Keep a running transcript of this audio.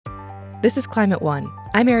This is Climate One.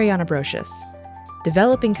 I'm Ariana Brocious.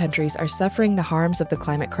 Developing countries are suffering the harms of the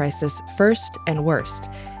climate crisis first and worst,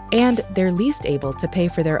 and they're least able to pay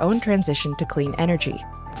for their own transition to clean energy.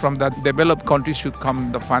 From the developed countries should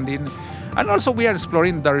come the funding. And also we are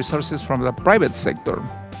exploring the resources from the private sector.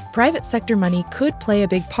 Private sector money could play a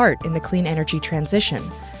big part in the clean energy transition,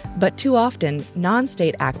 but too often,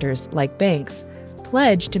 non-state actors like banks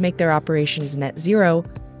pledge to make their operations net zero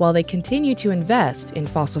while they continue to invest in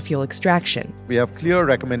fossil fuel extraction. We have clear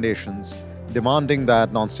recommendations demanding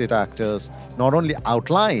that non-state actors not only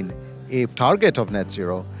outline a target of net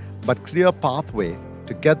zero, but clear pathway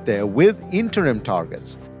to get there with interim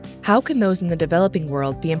targets. How can those in the developing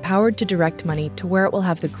world be empowered to direct money to where it will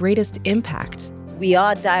have the greatest impact? We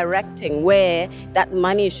are directing where that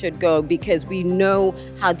money should go because we know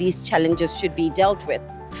how these challenges should be dealt with.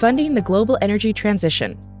 Funding the global energy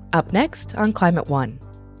transition. Up next on Climate One.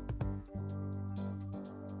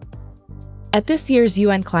 At this year's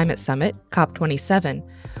UN Climate Summit, COP27,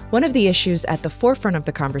 one of the issues at the forefront of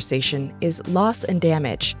the conversation is loss and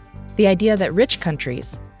damage. The idea that rich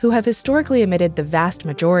countries, who have historically emitted the vast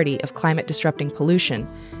majority of climate-disrupting pollution,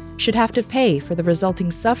 should have to pay for the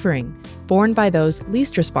resulting suffering borne by those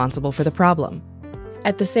least responsible for the problem.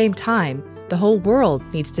 At the same time, the whole world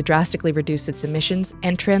needs to drastically reduce its emissions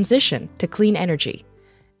and transition to clean energy.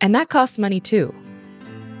 And that costs money too.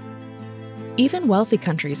 Even wealthy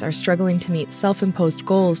countries are struggling to meet self-imposed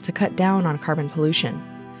goals to cut down on carbon pollution.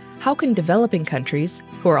 How can developing countries,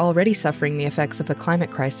 who are already suffering the effects of the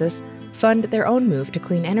climate crisis, fund their own move to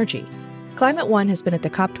clean energy? Climate One has been at the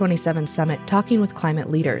COP27 summit talking with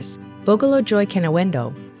climate leaders. Bogolo Joy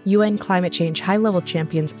Kenewendo, UN Climate Change High-Level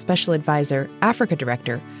Champions Special Advisor, Africa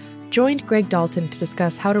Director, joined Greg Dalton to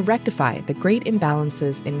discuss how to rectify the great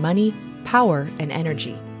imbalances in money, power, and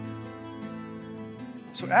energy.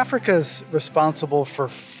 So Africa is responsible for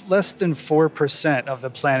less than 4% of the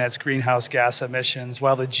planet's greenhouse gas emissions,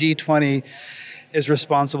 while the G20 is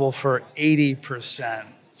responsible for 80%.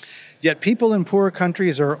 Yet people in poor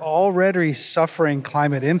countries are already suffering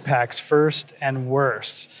climate impacts first and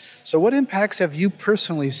worst. So what impacts have you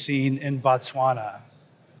personally seen in Botswana?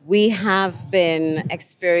 We have been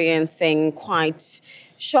experiencing quite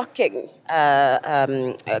shocking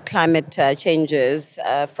climate changes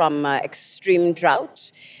from extreme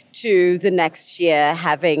drought to the next year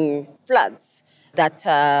having floods that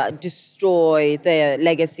destroy the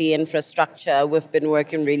legacy infrastructure we've been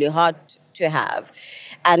working really hard to have.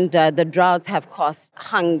 And the droughts have caused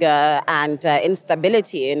hunger and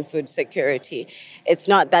instability in food security. It's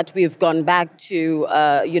not that we've gone back to,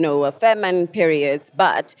 famine periods,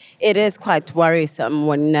 but it is quite worrisome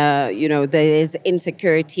when, there is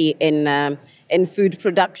insecurity in food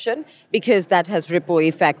production because that has ripple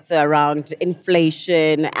effects around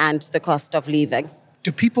inflation and the cost of living.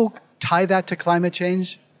 Do people tie that to climate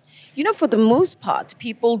change? For the most part,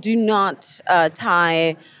 people do not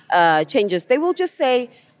tie changes. They will just say,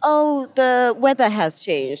 oh, the weather has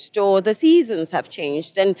changed or the seasons have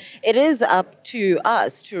changed. And it is up to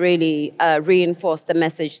us to really reinforce the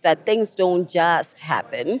message that things don't just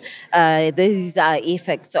happen. These are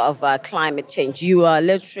effects of climate change. You are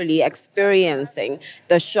literally experiencing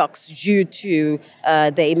the shocks due to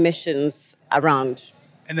the emissions around.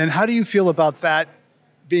 And then how do you feel about that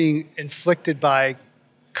being inflicted by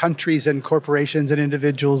countries and corporations and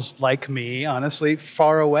individuals like me, honestly,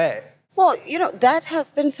 far away? Well, that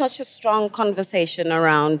has been such a strong conversation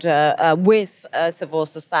around with civil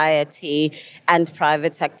society and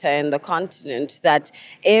private sector in the continent that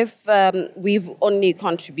if we've only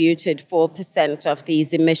contributed 4% of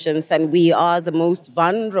these emissions and we are the most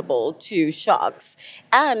vulnerable to shocks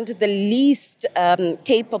and the least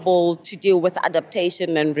capable to deal with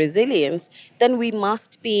adaptation and resilience, then we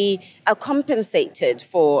must be compensated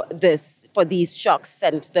for these shocks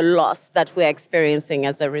and the loss that we're experiencing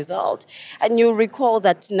as a result. And you'll recall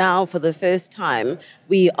that now, for the first time,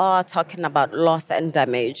 we are talking about loss and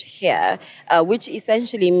damage here, which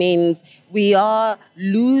essentially means we are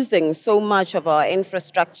losing so much of our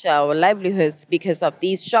infrastructure, our livelihoods, because of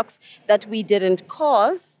these shocks that we didn't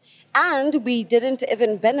cause, and we didn't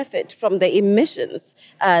even benefit from the emissions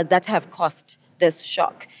that have caused this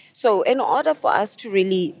shock. So in order for us to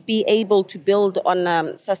really be able to build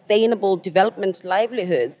on sustainable development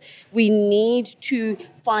livelihoods, we need to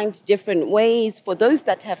find different ways for those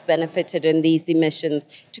that have benefited in these emissions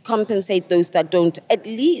to compensate those that don't, at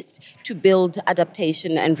least to build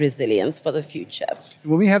adaptation and resilience for the future.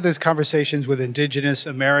 When we have those conversations with indigenous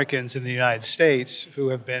Americans in the United States who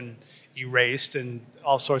have been erased and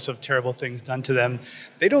all sorts of terrible things done to them.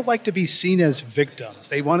 They don't like to be seen as victims.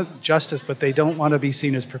 They want justice, but they don't want to be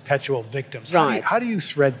seen as perpetual victims. Right. How do you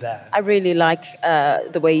thread that? I really like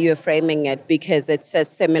the way you're framing it because it's a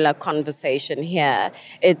similar conversation here.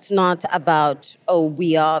 It's not about, oh,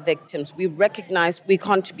 we are victims. We recognize we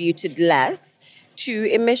contributed less to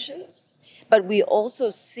emissions, but we also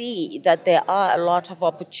see that there are a lot of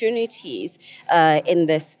opportunities in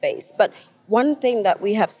this space. But one thing that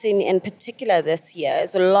we have seen in particular this year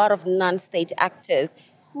is a lot of non-state actors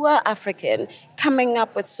who are African coming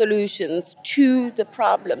up with solutions to the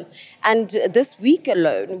problem. And this week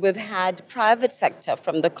alone, we've had private sector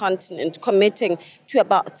from the continent committing to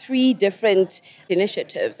about 3 different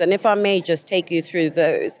initiatives. And if I may just take you through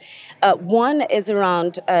those. One is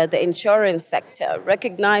around the insurance sector,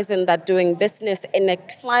 recognizing that doing business in a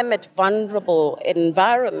climate vulnerable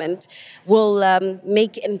environment will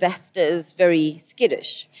make investors very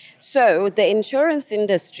skittish. So the insurance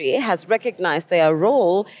industry has recognized their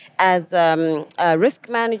role as risk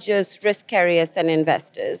managers, risk carriers, and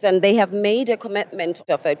investors. And they have made a commitment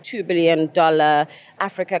of a $2 billion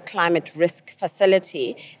Africa climate risk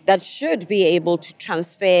facility that should be able to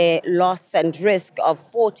transfer loss and risk of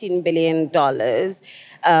 $14 billion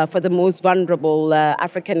for the most vulnerable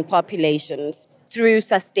African populations through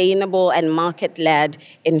sustainable and market-led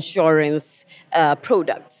insurance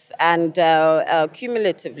products. And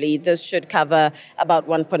cumulatively, this should cover about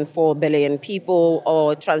 1.4 billion people,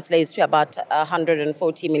 or translates to about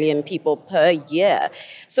 140 million people per year.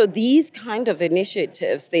 So these kind of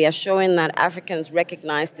initiatives, they are showing that Africans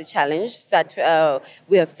recognize the challenge that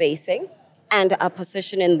we are facing and are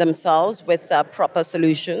positioning themselves with proper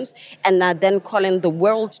solutions, and are then calling the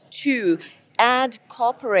world to add,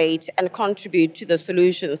 cooperate, and contribute to the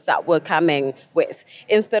solutions that we're coming with.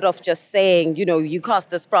 Instead of just saying, you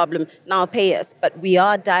caused this problem, now pay us. But we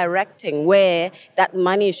are directing where that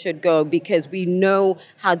money should go because we know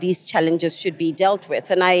how these challenges should be dealt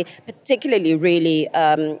with. And I particularly really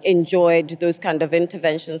enjoyed those kind of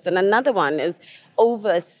interventions. And another one is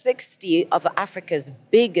over 60 of Africa's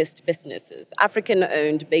biggest businesses,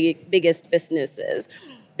 African-owned biggest businesses,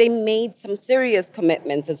 they made some serious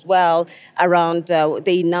commitments as well around,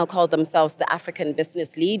 they now call themselves the African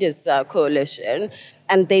Business Leaders Coalition,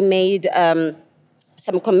 and they made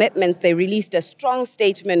some commitments. They released a strong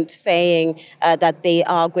statement saying that they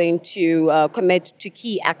are going to commit to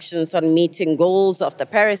key actions on meeting goals of the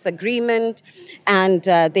Paris Agreement, and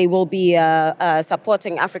they will be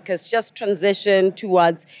supporting Africa's just transition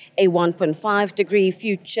towards a 1.5-degree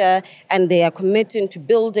future, and they are committing to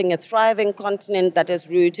building a thriving continent that is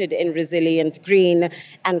rooted in resilient, green,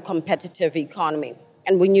 and competitive economy.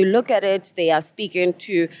 And when you look at it, they are speaking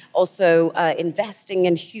to also investing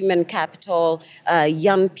in human capital,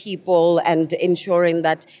 young people, and ensuring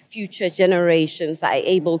that future generations are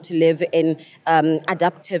able to live in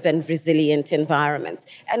adaptive and resilient environments.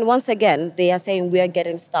 And once again, they are saying we are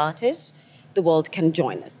getting started. The world can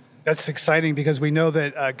join us. That's exciting because we know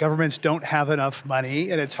that governments don't have enough money,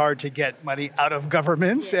 and it's hard to get money out of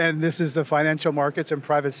governments. Yes. And this is the financial markets and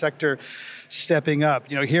private sector stepping up.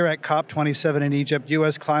 Here at COP27 in Egypt,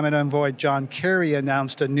 U.S. climate envoy John Kerry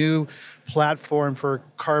announced a new platform for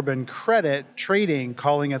carbon credit trading,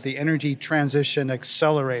 calling it the Energy Transition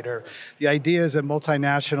Accelerator. The idea is that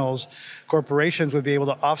multinationals, corporations would be able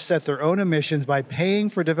to offset their own emissions by paying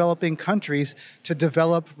for developing countries to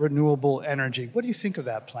develop renewable energy. What do you think of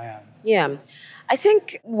that plan? Yeah. I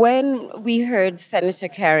think when we heard Senator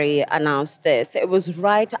Kerry announce this, it was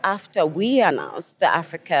right after we announced the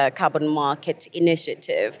Africa Carbon Market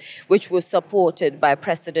Initiative, which was supported by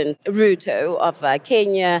President Ruto of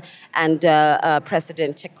Kenya and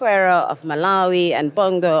President Chakwera of Malawi and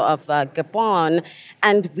Bongo of Gabon.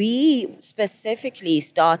 And we specifically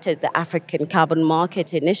started the African Carbon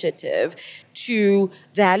Market Initiative to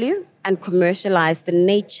value and commercialize the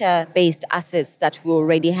nature-based assets that we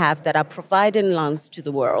already have that are providing lands to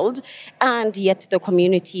the world, and yet the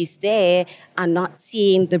communities there are not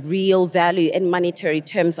seeing the real value in monetary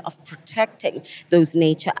terms of protecting those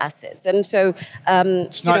nature assets. And so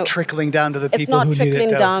it's not trickling down to the people who need it. It's not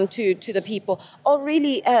trickling down to the people. Or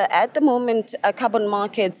really, at the moment, carbon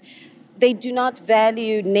markets, they do not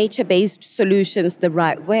value nature-based solutions the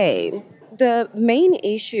right way. the main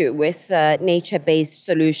issue with nature-based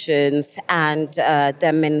solutions and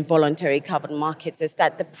them in voluntary carbon markets is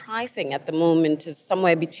that the pricing at the moment is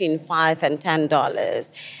somewhere between $5 and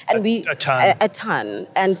 $10, and a ton. A ton,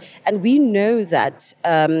 and we know that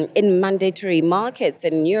in mandatory markets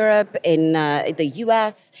in Europe, in the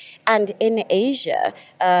US, and in Asia,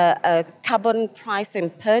 carbon pricing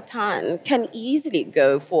per ton can easily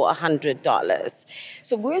go for $100.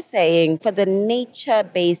 So we're saying for the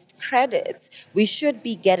nature-based credits, we should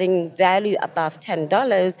be getting value above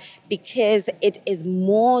 $10 because it is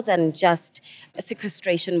more than just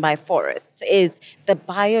sequestration by forests, is the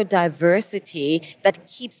biodiversity that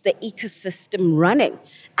keeps the ecosystem running.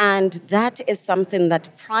 And that is something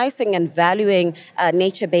that pricing and valuing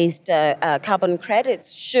nature-based carbon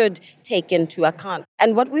credits should take into account.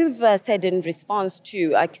 And what we've said in response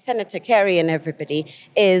to Senator Kerry and everybody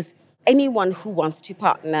is anyone who wants to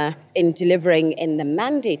partner in delivering in the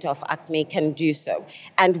mandate of ACME can do so.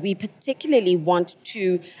 And we particularly want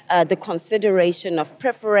to the consideration of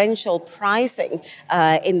preferential pricing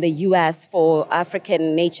in the US for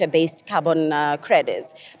African nature-based carbon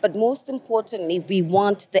credits. But most importantly, we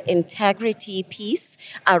want the integrity piece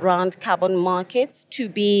around carbon markets to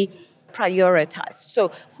be prioritized.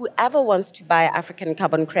 So whoever wants to buy African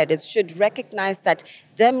carbon credits should recognize that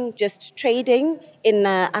them just trading in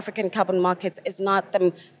African carbon markets is not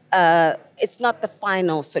them. It's not the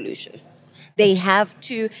final solution. They have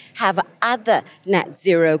to have other net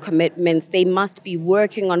zero commitments. They must be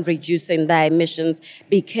working on reducing their emissions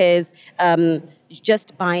because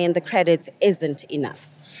just buying the credits isn't enough.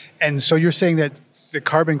 And so you're saying that the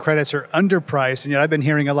carbon credits are underpriced, and yet I've been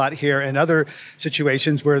hearing a lot here in other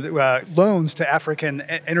situations where loans to African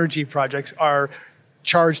energy projects are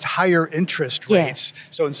charged higher interest rates. Yes.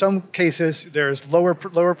 So in some cases, there's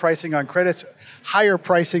lower pricing on credits, higher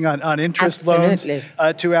pricing on interest loans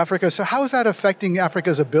to Africa. So how is that affecting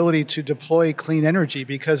Africa's ability to deploy clean energy?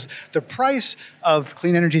 Because the price of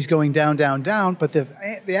clean energy is going down, down, down, but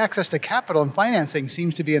the access to capital and financing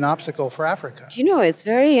seems to be an obstacle for Africa. Do you know, it's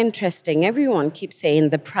very interesting. Everyone keeps saying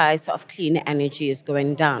the price of clean energy is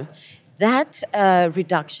going down. That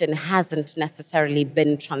reduction hasn't necessarily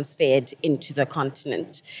been transferred into the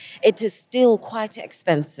continent. It is still quite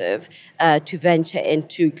expensive to venture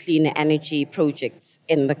into clean energy projects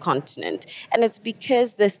in the continent. And it's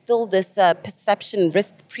because there's still this perception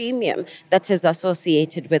risk premium that is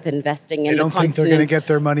associated with investing in the continent. They don't think they're going to get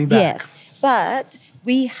their money back. Yes, but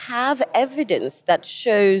we have evidence that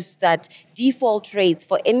shows that default rates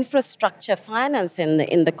for infrastructure finance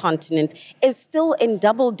in the continent is still in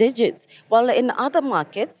double digits, while in other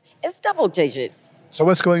markets, it's double digits. So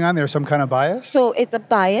what's going on there? Some kind of bias? So it's a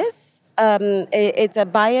bias. It's a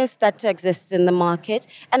bias that exists in the market.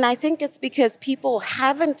 And I think it's because people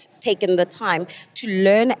haven't taken the time to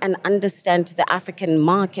learn and understand the African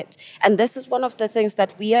market. And this is one of the things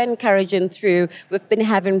that we are encouraging through. We've been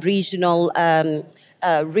having regional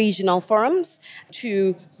forums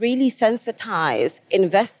to really sensitize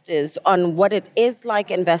investors on what it is like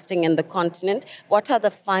investing in the continent, what are the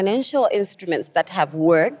financial instruments that have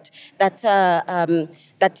worked,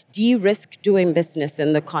 that de-risk doing business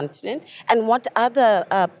in the continent, and what other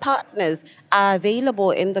partners are available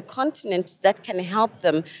in the continent that can help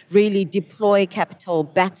them really deploy capital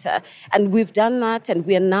better. And we've done that, and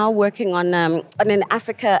we are now working on an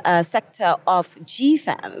Africa sector of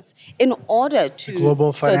GFANZ in order to... The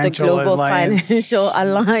Global Financial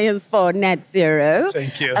Alliance for Net Zero.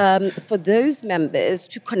 Thank you. For those members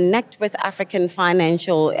to connect with African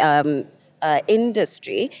financial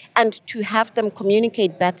industry and to have them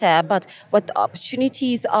communicate better about what the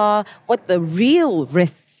opportunities are, what the real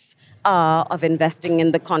risks are of investing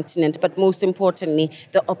in the continent, but most importantly,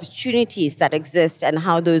 the opportunities that exist and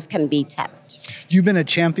how those can be tapped. You've been a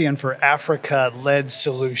champion for Africa-led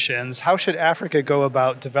solutions. How should Africa go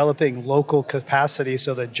about developing local capacity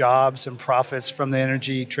so that jobs and profits from the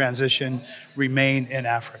energy transition remain in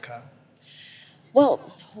Africa? Well,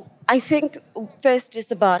 I think first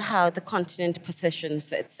is about how the continent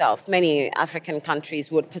positions itself. Many African countries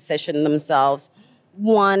would position themselves.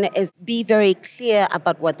 One is be very clear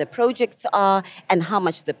about what the projects are and how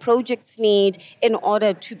much the projects need in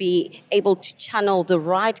order to be able to channel the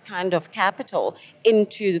right kind of capital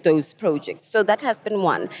into those projects. So that has been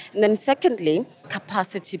one. And then secondly,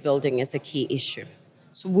 capacity building is a key issue.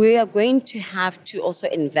 So we are going to have to also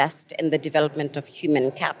invest in the development of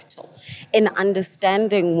human capital, in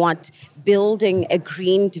understanding what building a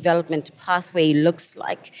green development pathway looks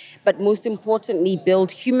like, but most importantly,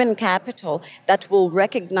 build human capital that will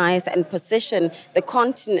recognize and position the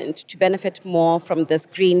continent to benefit more from this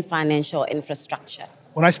green financial infrastructure.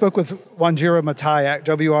 When I spoke with Wanjira Matai,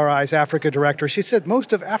 WRI's Africa director, she said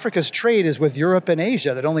most of Africa's trade is with Europe and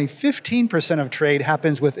Asia, that only 15% of trade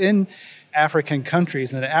happens within African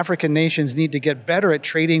countries, and that African nations need to get better at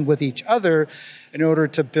trading with each other in order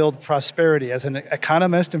to build prosperity. As an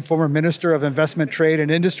economist and former Minister of Investment, Trade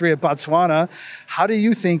and Industry of Botswana, how do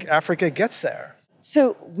you think Africa gets there?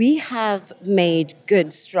 So we have made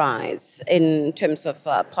good strides in terms of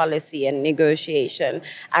policy and negotiation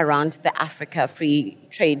around the Africa Free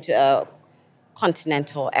Trade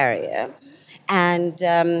continental area. And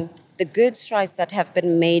the good strides that have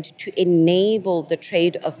been made to enable the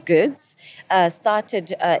trade of goods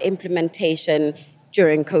started implementation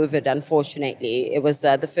during COVID, unfortunately. It was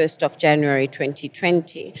the 1st of January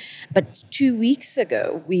 2020. But 2 weeks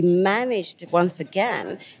ago, we managed once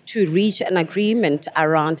again to reach an agreement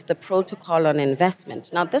around the protocol on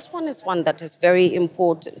investment. Now, this one is one that is very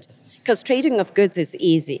important because trading of goods is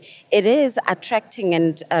easy. It is attracting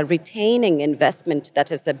and retaining investment that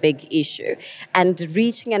is a big issue. And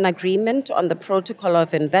reaching an agreement on the protocol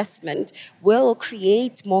of investment will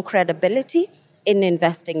create more credibility in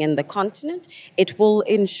investing in the continent. It will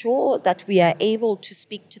ensure that we are able to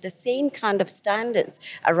speak to the same kind of standards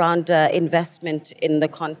around investment in the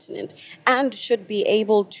continent, and should be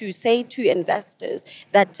able to say to investors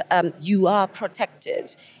that you are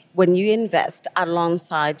protected when you invest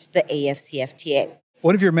alongside the AFCFTA.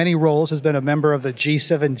 One of your many roles has been a member of the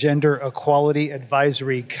G7 Gender Equality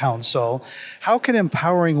Advisory Council. How can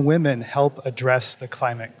empowering women help address the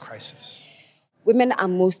climate crisis? Women are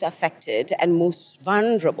most affected and most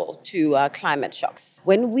vulnerable to climate shocks.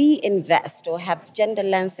 When we invest or have gender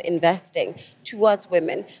lens investing towards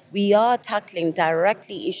women, we are tackling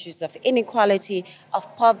directly issues of inequality,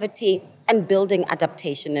 of poverty, and building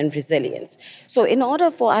adaptation and resilience. So in order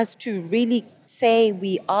for us to really say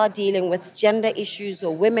we are dealing with gender issues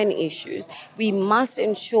or women issues, we must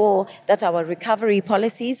ensure that our recovery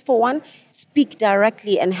policies, for one, speak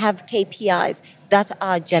directly and have KPIs that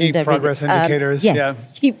are gender... Key progress indicators. Yes, yeah.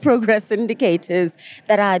 Key progress indicators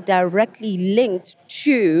that are directly linked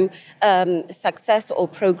to success or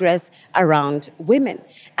progress around women.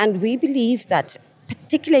 And we believe that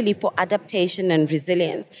particularly for adaptation and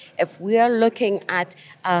resilience, if we are looking at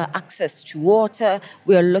access to water,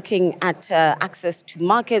 we are looking at access to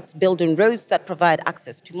markets, building roads that provide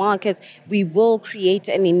access to markets, we will create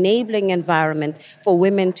an enabling environment for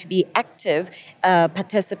women to be active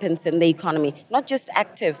participants in the economy. Not just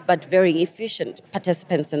active, but very efficient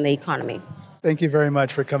participants in the economy. Thank you very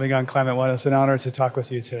much for coming on Climate One. It's an honor to talk with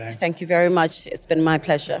you today. Thank you very much. It's been my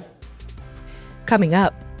pleasure. Coming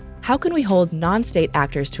up, how can we hold non-state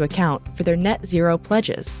actors to account for their net zero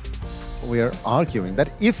pledges? We are arguing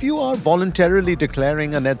that if you are voluntarily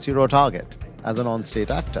declaring a net zero target as a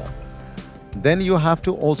non-state actor, then you have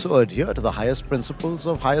to also adhere to the highest principles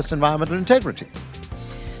of highest environmental integrity.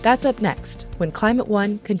 That's up next when Climate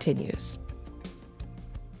One continues.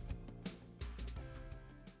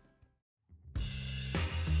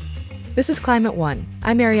 This is Climate One.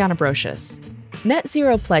 I'm Mariana Brocious. Net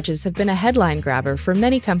zero pledges have been a headline grabber for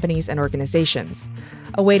many companies and organizations,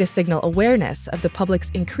 a way to signal awareness of the public's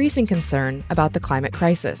increasing concern about the climate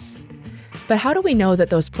crisis. But how do we know that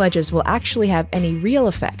those pledges will actually have any real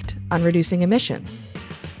effect on reducing emissions?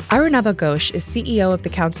 Arunabha Ghosh is CEO of the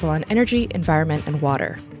Council on Energy, Environment and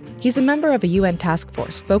Water. He's a member of a UN task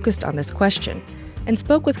force focused on this question and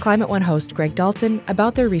spoke with Climate One host Greg Dalton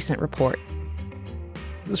about their recent report.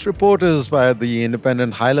 This report is by the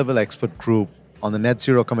independent high-level expert group on the net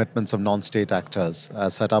zero commitments of non-state actors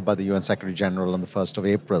set up by the UN Secretary General on the 1st of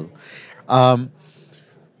April.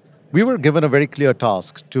 We were given a very clear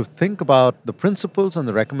task to think about the principles and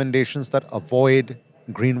the recommendations that avoid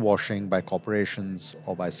greenwashing by corporations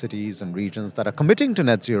or by cities and regions that are committing to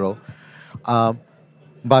net zero,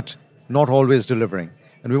 but not always delivering.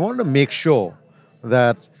 And we wanted to make sure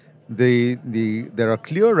that there are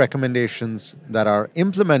clear recommendations that are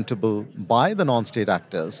implementable by the non-state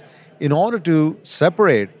actors in order to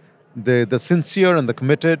separate the sincere and the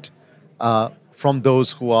committed from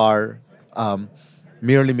those who are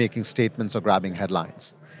merely making statements or grabbing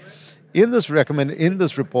headlines. In this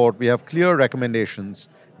report, we have clear recommendations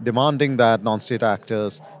demanding that non-state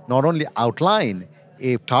actors not only outline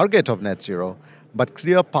a target of net zero, but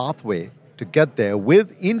clear pathway to get there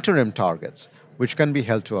with interim targets, which can be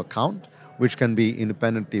held to account, which can be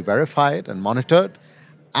independently verified and monitored,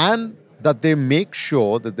 and that they make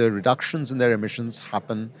sure that the reductions in their emissions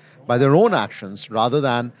happen by their own actions rather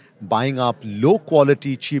than buying up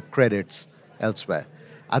low-quality, cheap credits elsewhere.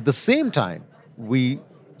 At the same time, we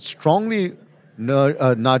strongly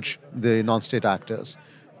nudge the non-state actors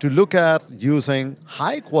to look at using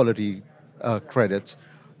high-quality credits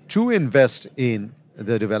to invest in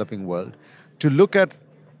the developing world, to look at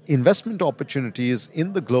investment opportunities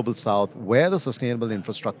in the global south where the sustainable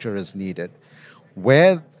infrastructure is needed,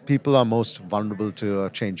 where people are most vulnerable to a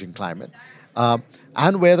changing climate,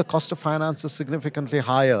 and where the cost of finance is significantly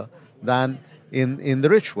higher than in the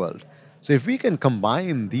rich world. So if we can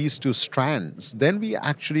combine these two strands, then we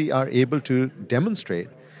actually are able to demonstrate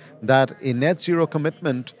that a net zero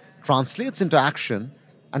commitment translates into action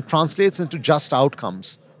and translates into just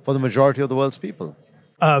outcomes for the majority of the world's people.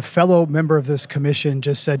 A fellow member of this commission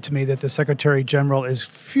just said to me that the Secretary General is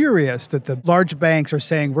furious that the large banks are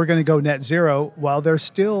saying we're going to go net zero while they're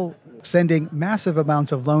still sending massive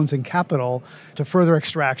amounts of loans and capital to further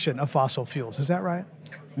extraction of fossil fuels. Is that right?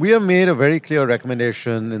 We have made a very clear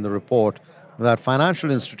recommendation in the report that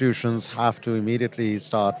financial institutions have to immediately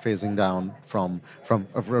start phasing down from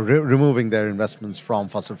removing their investments from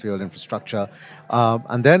fossil fuel infrastructure.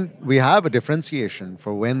 And then we have a differentiation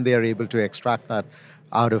for when they are able to extract that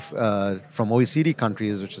out of from OECD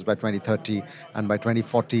countries, which is by 2030, and by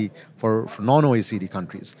 2040 for non-OECD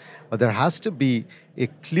countries. But there has to be a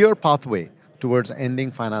clear pathway towards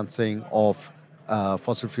ending financing of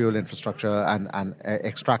fossil fuel infrastructure and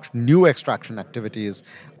new extraction activities,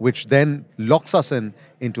 which then locks us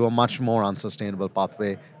into a much more unsustainable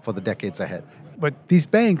pathway for the decades ahead. But these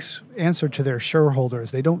banks answer to their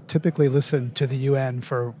shareholders. They don't typically listen to the UN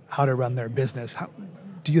for how to run their business. How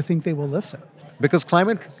do you think they will listen? Because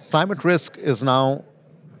climate risk is now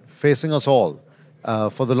facing us all.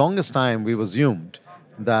 For the longest time, we've assumed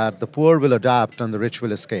that the poor will adapt and the rich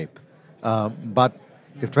will escape. But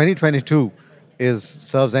if 2022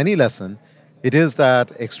 serves any lesson, it is that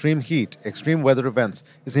extreme heat, extreme weather events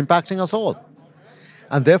is impacting us all.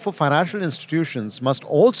 And therefore, financial institutions must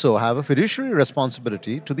also have a fiduciary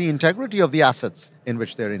responsibility to the integrity of the assets in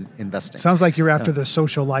which they're investing. Sounds like you're after the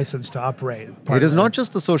social license to operate. It is not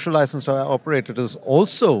just the social license to operate, it is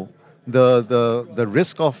also the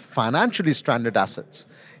risk of financially stranded assets.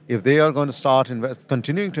 If they are going to start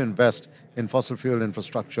continuing to invest in fossil fuel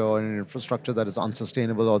infrastructure or in infrastructure that is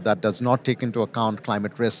unsustainable or that does not take into account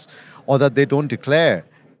climate risks, or that they don't declare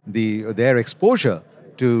their exposure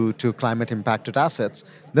to climate impacted assets,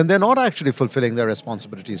 then they're not actually fulfilling their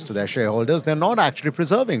responsibilities to their shareholders. They're not actually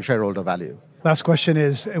preserving shareholder value. Last question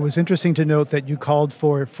is, it was interesting to note that you called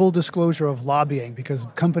for full disclosure of lobbying, because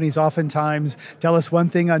companies oftentimes tell us one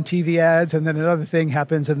thing on TV ads and then another thing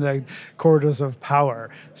happens in the corridors of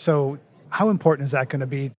power. So how important is that going to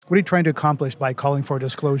be? What are you trying to accomplish by calling for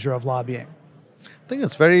disclosure of lobbying? I think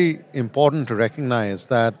it's very important to recognize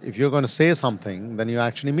that if you're going to say something, then you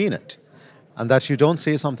actually mean it. And that you don't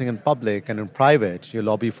say something in public and in private, you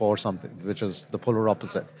lobby for something, which is the polar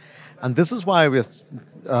opposite. And this is why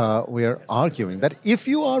we're arguing that if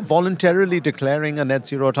you are voluntarily declaring a net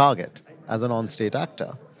zero target as a non-state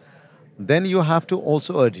actor, then you have to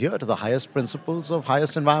also adhere to the highest principles of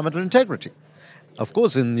highest environmental integrity. Of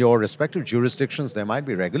course, in your respective jurisdictions, there might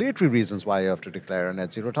be regulatory reasons why you have to declare a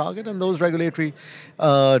net zero target, and those regulatory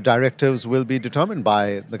directives will be determined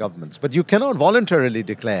by the governments. But you cannot voluntarily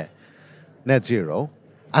declare net zero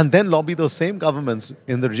and then lobby those same governments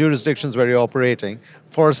in the jurisdictions where you're operating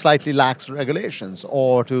for slightly lax regulations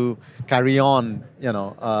or to carry on,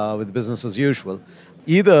 with business as usual.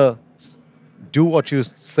 Either do what you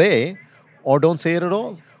say or don't say it at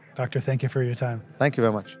all. Doctor, thank you for your time. Thank you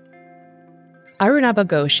very much. Arunabha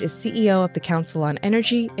Ghosh is CEO of the Council on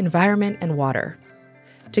Energy, Environment, and Water.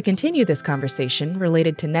 To continue this conversation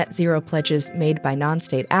related to net zero pledges made by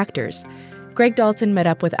non-state actors, Greg Dalton met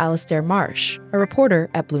up with Alastair Marsh, a reporter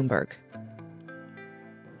at Bloomberg.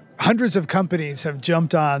 Hundreds of companies have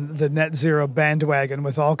jumped on the net zero bandwagon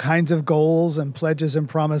with all kinds of goals and pledges and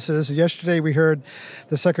promises. Yesterday, we heard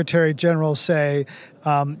the Secretary General say,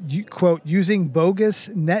 quote, using bogus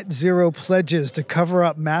net zero pledges to cover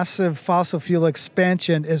up massive fossil fuel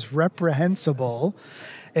expansion is reprehensible.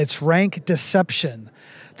 It's rank deception.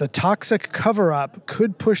 The toxic cover-up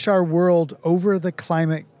could push our world over the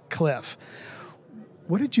climate cliff.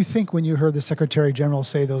 What did you think when you heard the Secretary General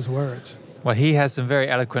say those words? Well, he has some very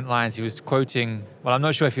eloquent lines. He was quoting, well, I'm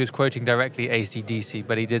not sure if he was quoting directly AC/DC,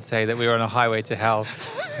 but he did say that we were on a highway to hell,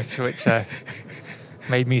 which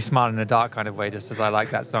made me smile in a dark kind of way, just as I like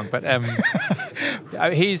that song. But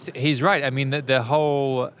he's right. I mean, the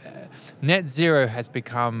whole net zero has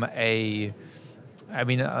become on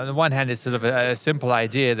the one hand, it's sort of a simple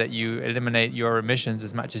idea that you eliminate your emissions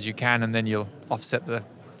as much as you can, and then you'll offset the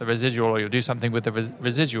residual, or you'll do something with the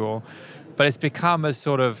residual. But it's become a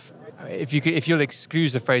sort of, if you'll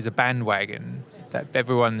excuse the phrase, a bandwagon that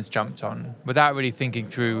everyone's jumped on without really thinking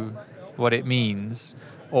through what it means.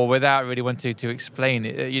 or without really wanting to explain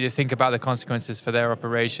it, you just think about the consequences for their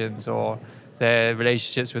operations or their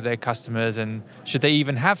relationships with their customers, and should they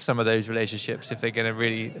even have some of those relationships if they're going to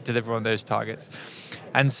really deliver on those targets.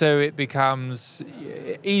 And so it becomes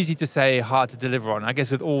easy to say, hard to deliver on. I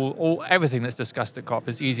guess with everything that's discussed at COP,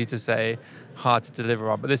 it's easy to say, hard to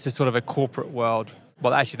deliver on. But this is sort of a corporate world.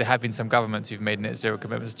 Well, actually, there have been some governments who've made net zero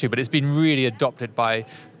commitments too, but it's been really adopted by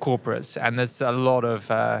corporates. And there's a lot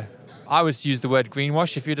of, I would use the word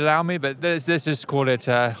greenwash if you'd allow me, but let's just call it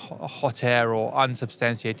hot air or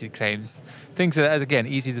unsubstantiated claims. Things that, again,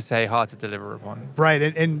 easy to say, hard to deliver upon. Right,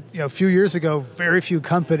 and a few years ago, very few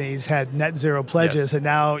companies had net zero pledges, Yes. and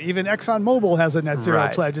now even ExxonMobil has a net zero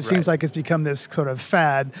Right, pledge. It seems right. like it's become this sort of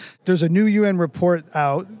fad. There's a new UN report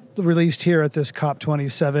out, released here at this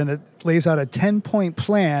COP27, that lays out a 10-point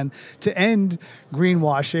plan to end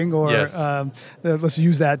greenwashing, or Yes. let's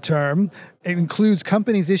use that term. It includes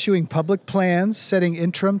companies issuing public plans, setting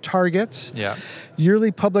interim targets, Yeah.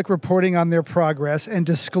 yearly public reporting on their progress, and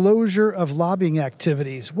disclosure of lobbying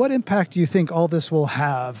activities. What impact do you think all this will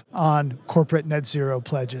have on corporate net zero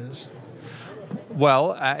pledges?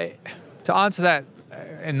 Well, to answer that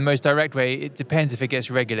in the most direct way, it depends if it gets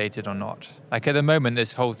regulated or not. Like at the moment,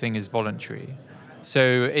 this whole thing is voluntary.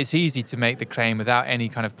 So it's easy to make the claim without any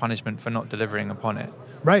kind of punishment for not delivering upon it.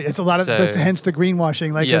 Right, it's a lot of, So- hence the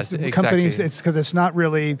greenwashing. Like Yes, it's companies, exactly. it's because it's not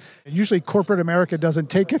really, usually corporate America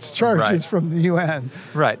doesn't take its charges Right. from the UN.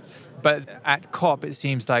 Right. But at COP, it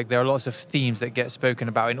seems like there are lots of themes that get spoken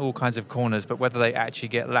about in all kinds of corners, but whether they actually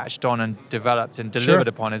get latched on and developed and delivered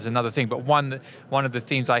upon is another thing. But one of the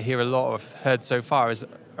themes I hear a lot of, heard so far, is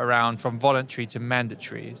around from voluntary to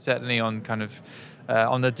mandatory, certainly on kind of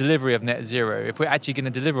on the delivery of net zero. If we're actually going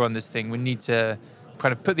to deliver on this thing, we need to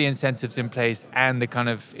kind of put the incentives in place and the kind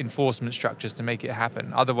of enforcement structures to make it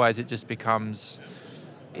happen. Otherwise, it just becomes,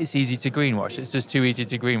 it's easy to greenwash. It's just too easy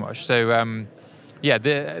to greenwash. So, yeah,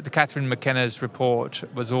 the Catherine McKenna's report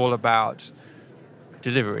was all about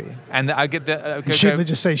delivery. And I get the... And should we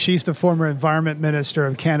just say she's the former Environment Minister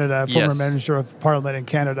of Canada, former Yes. Minister of Parliament in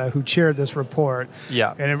Canada, who chaired this report.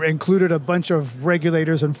 Yeah. And it included a bunch of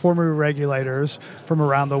regulators and former regulators from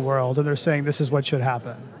around the world, and they're saying this is what should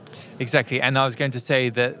happen. Exactly, and I was going to say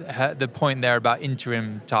that the point there about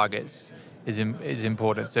interim targets is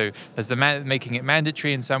important. So there's the making it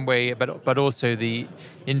mandatory in some way, but also the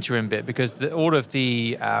interim bit, because all of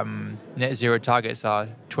the net zero targets are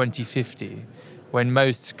 2050, when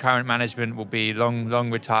most current management will be long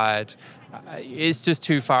retired. It's just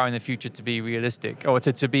too far in the future to be realistic, or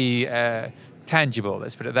to be tangible,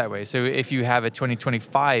 let's put it that way. So if you have a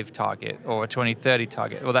 2025 target or a 2030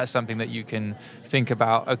 target, well, that's something that you can think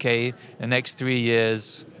about. Okay, in the next 3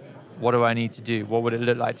 years, what do I need to do? What would it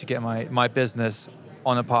look like to get my business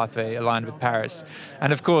on a pathway aligned with Paris?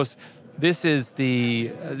 And of course, this is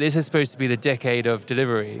supposed to be the decade of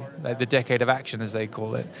delivery, like the decade of action, as they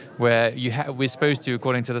call it, where we're supposed to,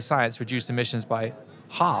 according to the science, reduce emissions by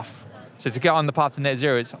half. So to get on the path to net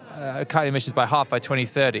zero, it's cut emissions by half by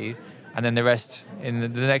 2030, and then the rest in the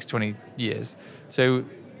next 20 years. So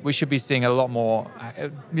we should be seeing a lot more.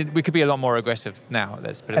 We could be a lot more aggressive now.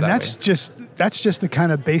 Let's put it And that that's just the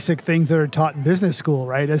kind of basic things that are taught in business school,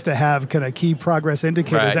 right? Is to have kind of key progress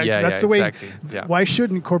indicators. Right, yeah, That's the way. exactly, yeah. Why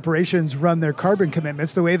shouldn't corporations run their carbon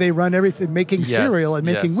commitments the way they run everything, making Yes, cereal and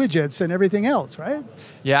making yes. widgets and everying else, right?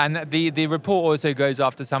 Yeah, and the report also goes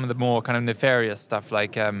after some of the more kind of nefarious stuff,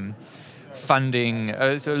 like funding,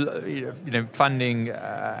 funding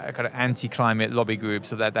kind of anti-climate lobby groups,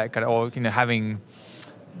 so that kind of, or having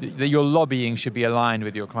your lobbying should be aligned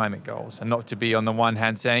with your climate goals, and not to be on the one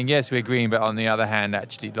hand saying yes we're green, but on the other hand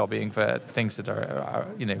actually lobbying for things that are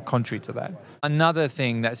contrary to that. Another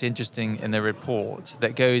thing that's interesting in the report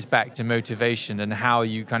that goes back to motivation and how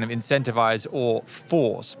you kind of incentivize or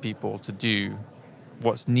force people to do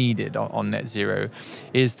what's needed on net zero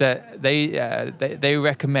is that they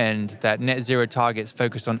recommend that net zero targets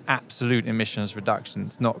focus on absolute emissions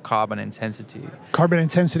reductions, not carbon intensity. Carbon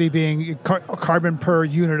intensity being carbon per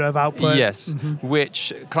unit of output. Yes,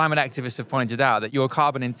 which climate activists have pointed out that your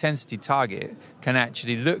carbon intensity target can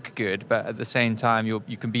actually look good, but at the same time you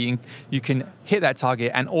can hit that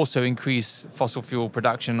target and also increase fossil fuel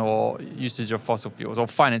production or usage of fossil fuels or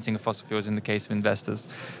financing of fossil fuels in the case of investors.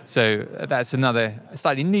 So that's another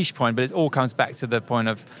slightly niche point, but it all comes back to the point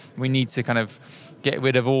of we need to kind of get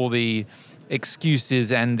rid of all the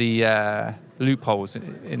excuses and the loopholes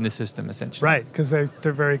in the system, essentially. Right, because they're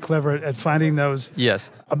very clever at finding those.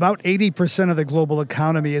 Yes. About 80% of the global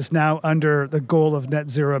economy is now under the goal of net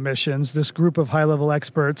zero emissions. This group of high-level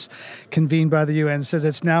experts convened by the UN says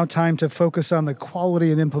it's now time to focus on the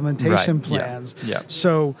quality and implementation Right. plans. Yeah.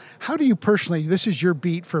 So how do you personally, this is your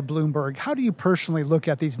beat for Bloomberg, how do you personally look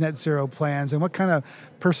at these net zero plans, and what kind of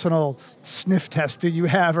personal sniff test do you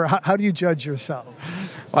have, or how do you judge yourself?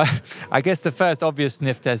 Well, I guess the first obvious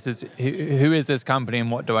sniff test is who is this company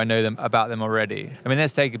and what do I know about them already? I mean,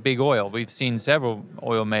 let's take big oil. We've seen several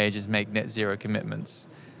oil majors make net zero commitments.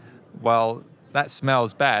 Well, that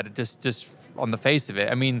smells bad, just on the face of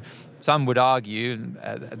it. I mean, some would argue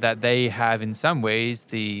that they have, in some ways,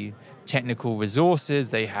 the technical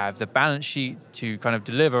resources, they have the balance sheet to kind of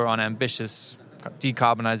deliver on ambitious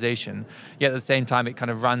decarbonization. Yet at the same time, it kind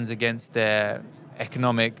of runs against their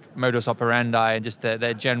economic modus operandi and just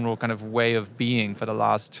their general kind of way of being for the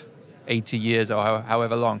last 80 years or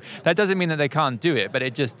however long. That doesn't mean that they can't do it, but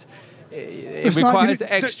it requires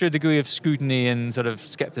extra degree of scrutiny and sort of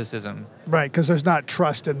skepticism. Right, because there's not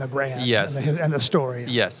trust in the brand. Yes. And the story.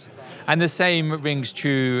 Yes. And the same rings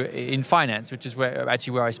true in finance, which is where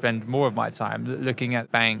I spend more of my time, looking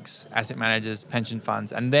at banks, asset managers, pension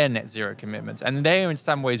funds, and their net zero commitments. And they are in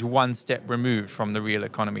some ways one step removed from the real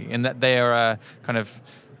economy, in that they are kind of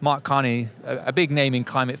Mark Carney, a big name in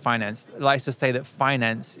climate finance, likes to say that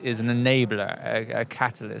finance is an enabler, a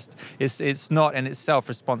catalyst. It's not in itself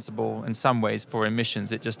responsible in some ways for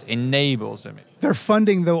emissions. It just enables them. They're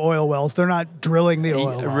funding the oil wells. They're not drilling the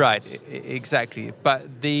oil wells. Right, exactly. But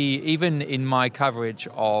even in my coverage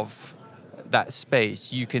of that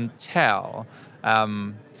space, you can tell.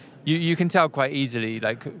 You can tell quite easily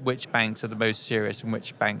like which banks are the most serious and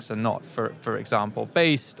which banks are not, for example,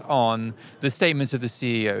 based on the statements of the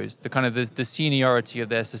CEOs, the kind of the seniority of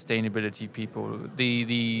their sustainability people,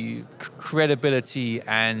 the credibility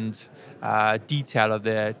and detail of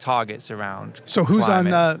their targets around. So who's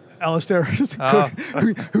climate. on Alistair's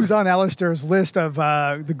who's on Alistair's list of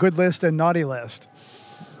the good list and naughty list?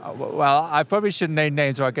 Well, I probably shouldn't name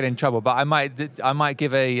names or I get in trouble, but I might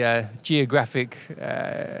give a geographic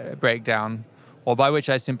breakdown, or by which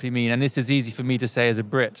I simply mean, and this is easy for me to say as a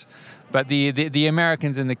Brit, but the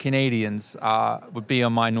Americans and the Canadians would be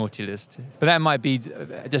on my naughty list. But that might be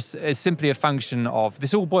just simply a function of,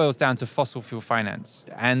 this all boils down to fossil fuel finance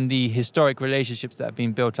and the historic relationships that have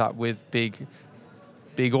been built up with big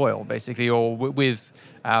oil, basically, or with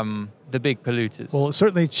the big polluters. Well,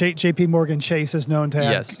 certainly J.P. Morgan Chase is known to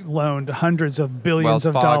have loaned hundreds of billions Wells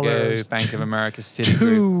of Fargo, dollars Bank of America,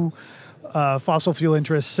 Citigroup, to fossil fuel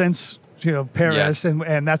interests since Paris,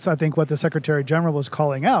 and that's, I think, what the Secretary General was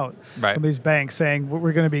calling out from these banks, saying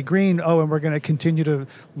we're going to be green, and we're going to continue to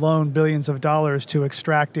loan billions of dollars to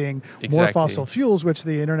extracting more fossil fuels, which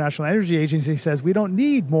the International Energy Agency says we don't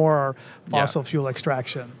need more fossil fuel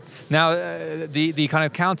extraction. Now, the kind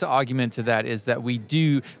of counter argument to that is that we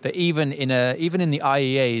do that even in the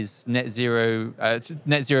IEA's net zero by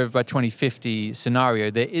 2050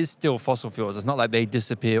 scenario, there is still fossil fuels. It's not like they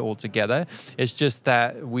disappear altogether. It's just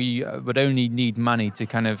that we would only need money to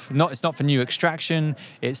kind of it's not for new extraction.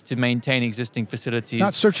 It's to maintain existing facilities.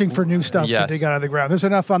 Not searching for new stuff to dig out of the ground. There's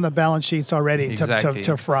enough on the balance sheets already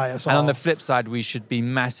to fry us all. And on the flip side, we should be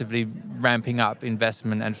massively ramping up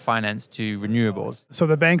investment and finance to renewables. So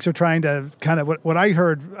the banks are trying to kind of, what I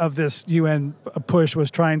heard of this UN push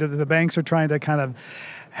was the banks are trying to kind of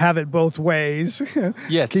have it both ways.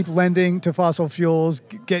 Yes. Keep lending to fossil fuels,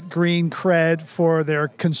 get green cred for their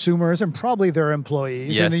consumers and probably their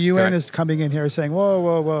employees. Yes, and the UN correct. is coming in here saying,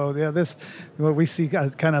 whoa, yeah, we see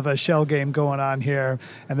kind of a shell game going on here,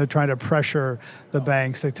 and they're trying to pressure the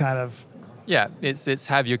banks to kind of. Yeah, it's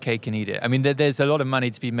have your cake and eat it. I mean, there's a lot of money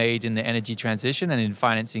to be made in the energy transition and in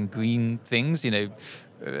financing green things.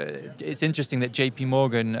 It's interesting that J.P.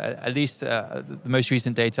 Morgan, at least the most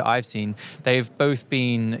recent data I've seen, they've both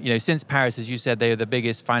been, since Paris, as you said, they are the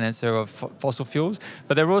biggest financer of fossil fuels.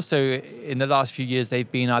 But they're also, in the last few years,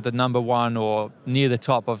 they've been either number one or near the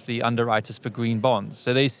top of the underwriters for green bonds.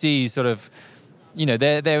 So they see sort of,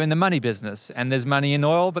 they're in the money business, and there's money in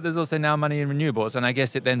oil, but there's also now money in renewables. And I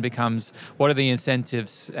guess it then becomes, what are the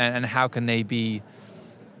incentives and how can they be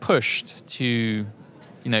pushed to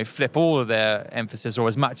flip all of their emphasis, or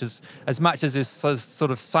as much as is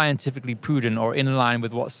sort of scientifically prudent or in line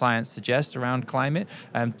with what science suggests around climate,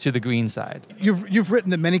 to the green side. You've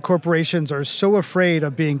written that many corporations are so afraid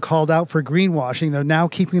of being called out for greenwashing, they're now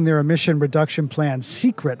keeping their emission reduction plans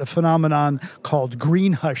secret, a phenomenon called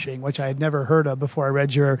green hushing, which I had never heard of before I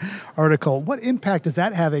read your article. What impact is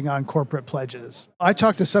that having on corporate pledges? I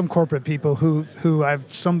talk to some corporate people who I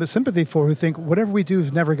have some sympathy for, who think whatever we do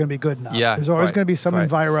is never going to be good enough. Yeah, there's always going to be some quite.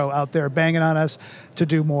 enviro out there banging on us to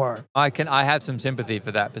do more. I have some sympathy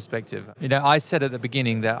for that perspective. I said at the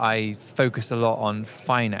beginning that I focused a lot on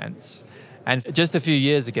finance. And just a few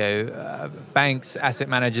years ago, banks, asset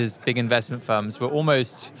managers, big investment firms were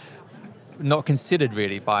almost not considered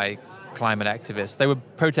really by climate activists. They were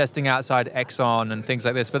protesting outside Exxon and things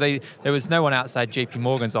like this, but there was no one outside JP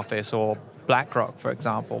Morgan's office or BlackRock, for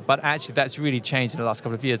example. But actually that's really changed in the last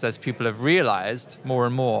couple of years as people have realized more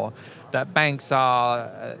and more that banks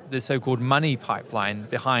are the so-called money pipeline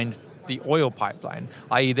behind the oil pipeline,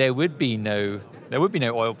 i.e. there would be no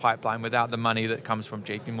oil pipeline without the money that comes from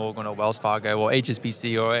JP Morgan or Wells Fargo or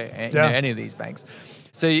HSBC or any of these banks.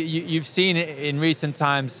 So you've seen in recent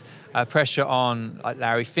times pressure on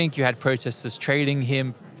Larry Fink. You had protesters trading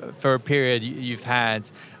him for a period. You've had,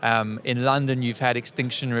 in London, you've had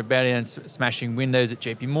Extinction Rebellion smashing windows at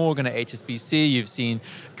JP Morgan, at HSBC. You've seen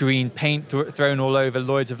green paint thrown all over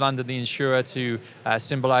Lloyd's of London, the insurer, to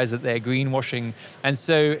symbolize that they're greenwashing. And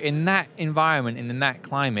so in that environment and in that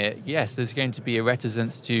climate, yes, there's going to be a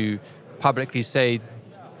reticence to publicly say,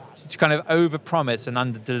 to kind of overpromise and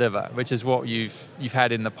underdeliver, which is what you've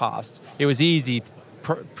had in the past. It was easy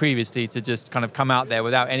previously to just kind of come out there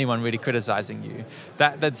without anyone really criticizing you.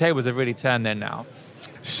 The tables have really turned there now.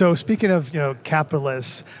 So speaking of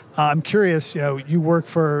capitalists, I'm curious. You work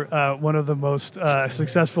for one of the most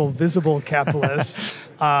successful visible capitalists,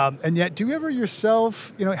 and yet do you ever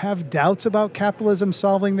yourself have doubts about capitalism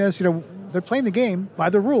solving this? They're playing the game by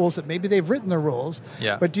the rules that maybe they've written the rules.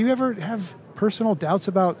 Yeah. But do you ever have personal doubts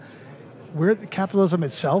about where the capitalism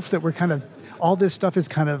itself, that we're kind of all this stuff is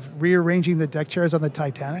kind of rearranging the deck chairs on the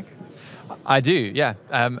Titanic? I do, yeah.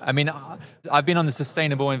 I've been on the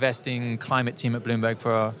sustainable investing climate team at Bloomberg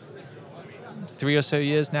for 3 or so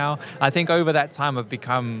years now. I think over that time I've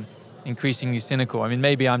become increasingly cynical.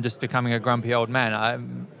 Maybe I'm just becoming a grumpy old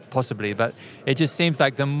man, possibly, but it just seems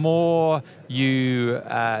like the more you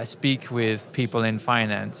speak with people in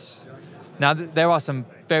finance. Now, there are some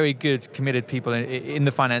very good, committed people in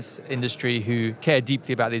the finance industry who care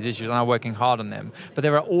deeply about these issues and are working hard on them. But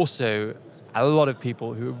there are also a lot of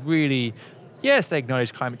people who really, yes, they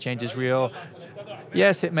acknowledge climate change is real.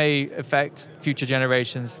 Yes, it may affect future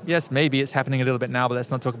generations. Yes, maybe it's happening a little bit now, but let's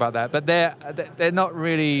not talk about that. But they're not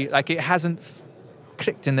really, it hasn't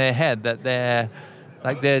clicked in their head that their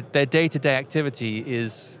day-to-day activity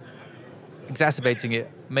is exacerbating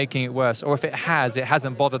it, making it worse, or if it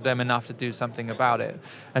hasn't bothered them enough to do something about it.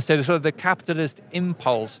 And so the capitalist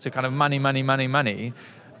impulse to kind of money,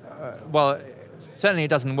 well, certainly it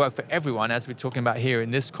doesn't work for everyone, as we're talking about here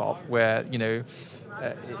in this COP, where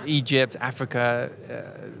Egypt, Africa,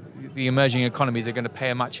 the emerging economies are going to pay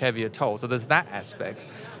a much heavier toll. So there's that aspect.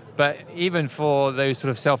 But even for those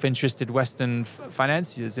sort of self-interested Western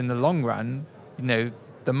financiers, in the long run,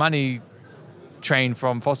 the money train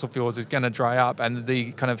from fossil fuels is going to dry up, and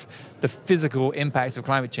the physical impacts of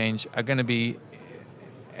climate change are going to be,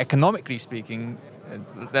 economically speaking,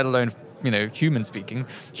 let alone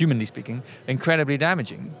humanly speaking, incredibly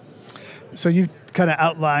damaging. So you've kind of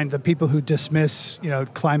outlined the people who dismiss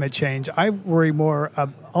climate change. I worry more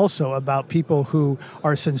also about people who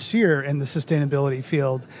are sincere in the sustainability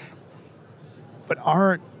field but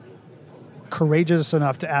aren't courageous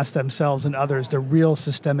enough to ask themselves and others the real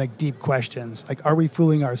systemic deep questions. Like, are we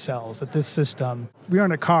fooling ourselves that this system, we're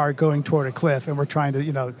in a car going toward a cliff and we're trying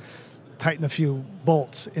to, tighten a few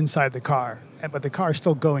bolts inside the car, but the car is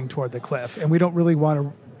still going toward the cliff. And we don't really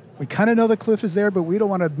we kind of know the cliff is there, but we don't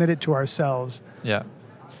want to admit it to ourselves that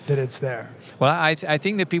it's there. Well, I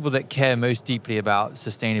think the people that care most deeply about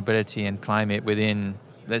sustainability and climate within,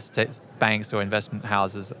 let's say, banks or investment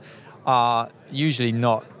houses are usually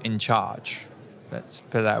not in charge. Let's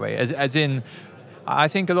put it that way. As in, I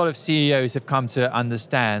think a lot of CEOs have come to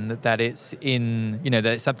understand that it's that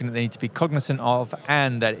it's something that they need to be cognizant of,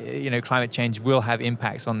 and that climate change will have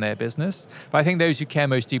impacts on their business. But I think those who care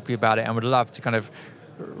most deeply about it and would love to kind of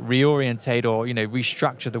reorientate or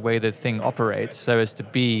restructure the way the thing operates so as to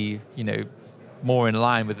be more in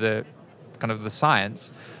line with the kind of the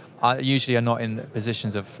science, usually are not in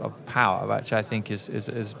positions of power, which I think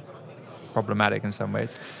is problematic in some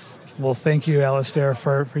ways. Well, thank you, Alistair,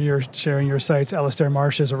 for your sharing your sights. Alistair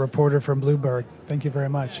Marsh is a reporter from Bloomberg. Thank you very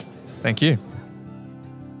much. Thank you.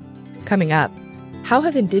 Coming up, how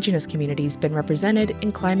have Indigenous communities been represented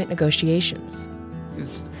in climate negotiations?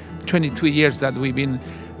 It's 22 years that we've been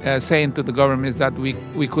saying to the governments that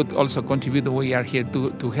we could also contribute. We are here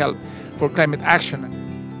to help for climate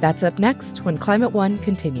action. That's up next when Climate One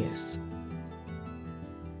continues.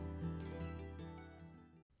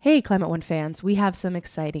 Hey, Climate One fans, we have some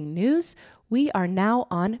exciting news. We are now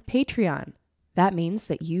on Patreon. That means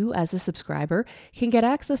that you, as a subscriber, can get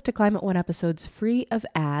access to Climate One episodes free of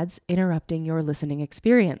ads interrupting your listening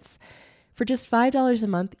experience. For just $5 a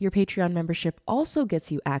month, your Patreon membership also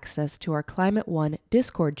gets you access to our Climate One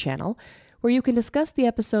Discord channel, where you can discuss the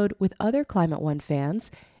episode with other Climate One fans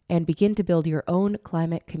and begin to build your own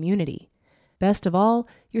climate community. Best of all,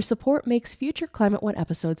 your support makes future Climate One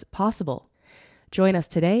episodes possible. Join us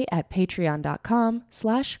today at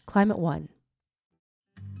patreon.com/climateone.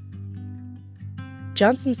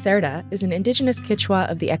 Johnson Cerda is an indigenous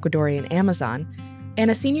Quechua of the Ecuadorian Amazon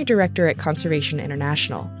and a senior director at Conservation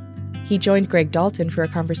International. He joined Greg Dalton for a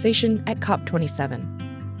conversation at COP27.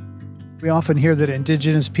 We often hear that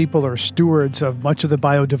indigenous people are stewards of much of the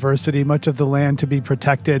biodiversity, much of the land to be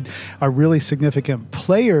protected, are really significant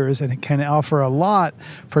players and can offer a lot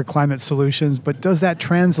for climate solutions. But does that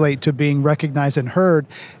translate to being recognized and heard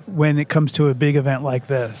when it comes to a big event like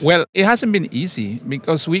this? Well, it hasn't been easy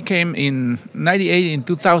because we came in 98, in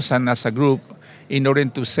 2000 as a group in order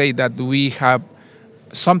to say that we have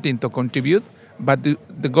something to contribute. But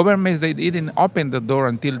the governments, they didn't open the door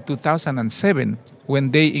until 2007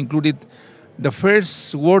 when they included the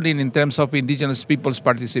first wording in terms of indigenous people's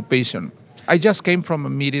participation. I just came from a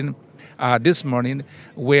meeting this morning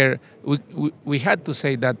where we had to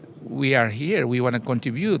say that we are here, we want to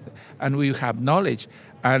contribute, and we have knowledge.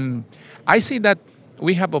 And I see that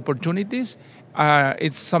we have opportunities.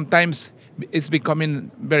 It's becoming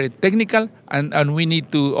very technical, and we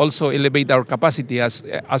need to also elevate our capacity as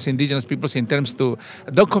indigenous peoples in terms to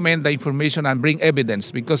document the information and bring evidence,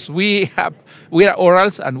 because we are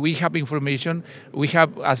orals and we have information, we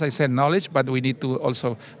have, as I said, knowledge, but we need to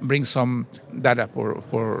also bring some data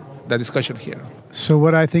for the discussion here. So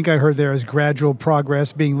what I think I heard there is gradual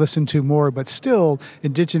progress, being listened to more, but still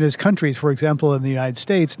indigenous countries, for example, in the United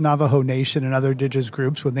States, Navajo Nation and other indigenous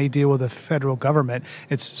groups, when they deal with the federal government,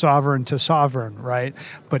 it's sovereign to sovereign, right?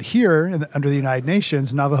 But here, under the United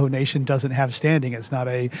Nations, Navajo Nation doesn't have standing. It's not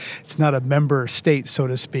a member state, so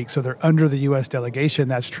to speak. So they're under the U.S. delegation.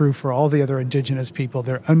 That's true for all the other indigenous people.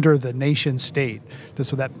 They're under the nation state.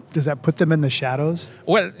 Does that put them in the shadows?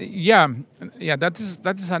 Well, yeah, that is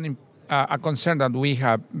a concern that we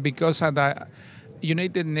have, because at the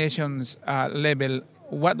United Nations level,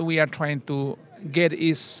 what we are trying to get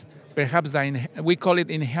is perhaps we call it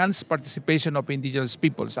enhanced participation of indigenous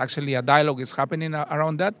peoples. Actually, a dialogue is happening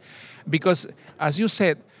around that, because, as you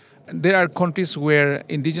said, there are countries where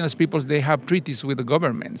indigenous peoples, they have treaties with the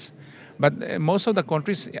governments. But most of the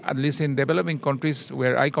countries, at least in developing countries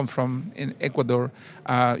where I come from, in Ecuador,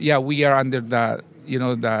 we are under the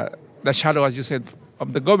shadow, as you said,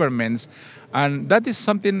 of the governments. And that is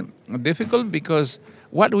something difficult, because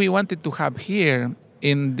what we wanted to have here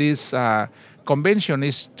in this convention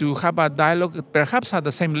is to have a dialogue perhaps at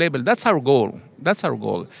the same level. That's our goal.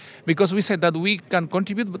 Because we said that we can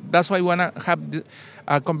contribute, but that's why we want to have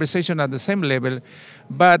a conversation at the same level.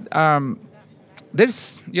 But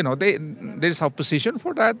there's opposition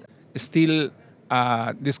for that. Still,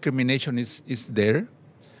 discrimination is there.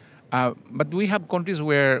 But we have countries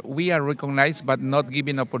where we are recognized but not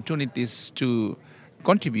given opportunities to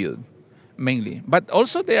contribute, mainly. But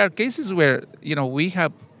also there are cases where, we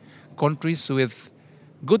have countries with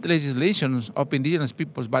good legislation of indigenous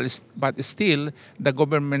peoples, but still the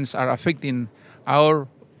governments are affecting our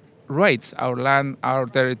rights, our land, our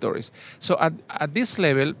territories. So at this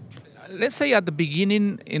level, let's say at the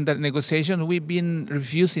beginning in the negotiation, we've been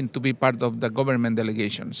refusing to be part of the government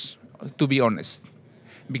delegations, to be honest,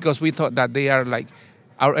 because we thought that they are like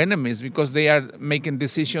our enemies, because they are making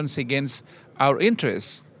decisions against our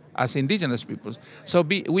interests as indigenous peoples. So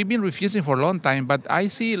we've been refusing for a long time, but I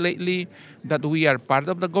see lately that we are part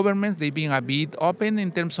of the government. They've been a bit open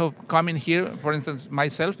in terms of coming here. For instance,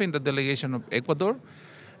 myself in the delegation of Ecuador,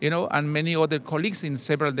 and many other colleagues in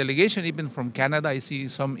several delegations, even from Canada. I see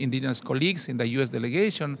some indigenous colleagues in the U.S.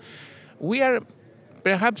 delegation. We are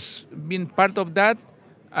perhaps being part of that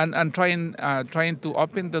and trying to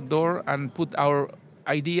open the door and put our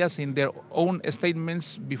ideas in their own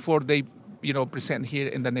statements before they present here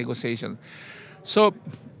in the negotiation. So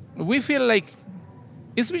we feel like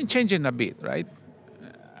it's been changing a bit, right?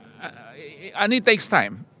 And it takes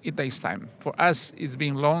time. it takes time. For us, it's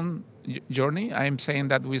been a long journey. I'm saying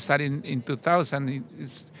that we started in 2000.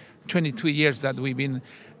 It's 22 years that we've been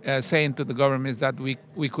saying to the governments that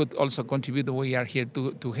we could also contribute. We are here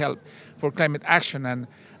to help for climate action. And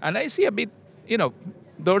I see a bit,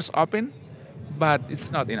 doors open, but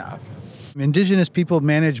it's not enough. Indigenous people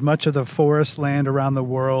manage much of the forest land around the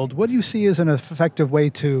world. What do you see as an effective way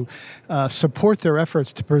to support their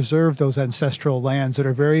efforts to preserve those ancestral lands that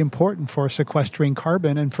are very important for sequestering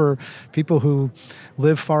carbon and for people who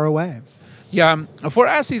live far away? Yeah, for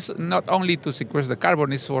us, it's not only to sequester the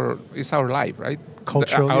carbon; it's our life, right?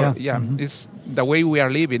 Cultural, Mm-hmm. It's the way we are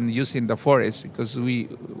living using the forest, because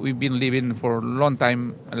we've been living for a long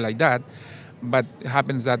time like that. But it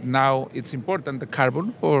happens that now it's important, the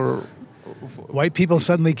carbon for white people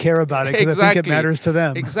suddenly care about it because I think it matters to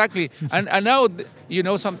them. Exactly. and now,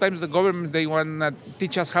 sometimes the government, they want to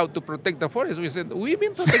teach us how to protect the forest. We said, we've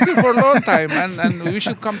been protecting for a long time, and we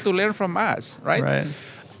should come to learn from us, right? Right.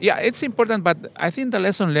 Yeah, it's important, but I think the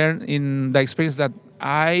lesson learned in the experience that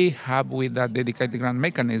I have with the dedicated grant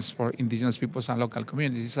mechanism for indigenous peoples and local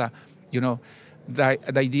communities is, the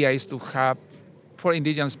idea is to have, for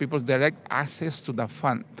indigenous peoples, direct access to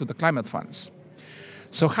the climate funds.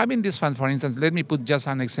 So having this fund, for instance, let me put just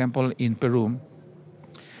an example in Peru.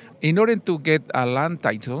 In order to get a land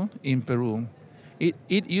title in Peru, it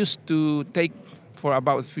used to take for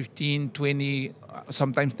about 15, 20,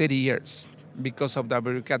 sometimes 30 years because of the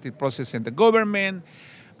bureaucratic process in the government.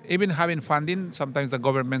 Even having funding, sometimes the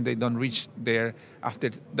government, they don't reach there after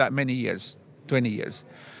that many years, 20 years.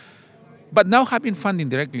 But now having funding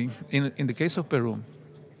directly, in the case of Peru,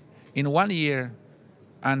 in 1 year,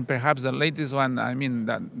 and perhaps the latest one,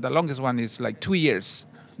 the longest one is like 2 years,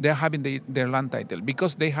 they're having their land title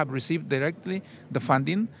because they have received directly the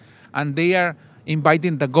funding, and they are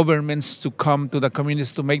inviting the governments to come to the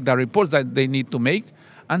communities to make the reports that they need to make.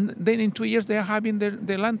 And then in 2 years, they are having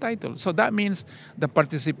their land title. So that means the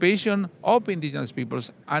participation of indigenous peoples,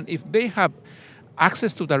 and if they have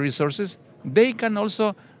access to the resources, they can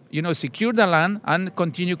also, secure the land and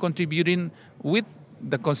continue contributing with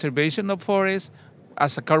the conservation of forests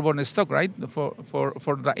as a carbon stock, right,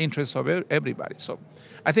 for the interests of everybody. So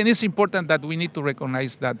I think it's important that we need to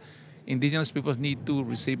recognize that indigenous peoples need to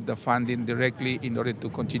receive the funding directly in order to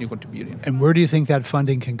continue contributing. And where do you think that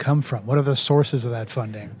funding can come from? What are the sources of that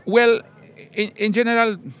funding? Well, in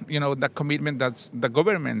general, the commitment that the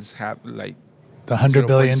governments have, like the $100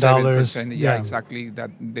 billion. Yeah, exactly, that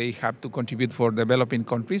they have to contribute for developing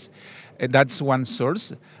countries. That's one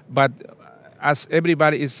source. But as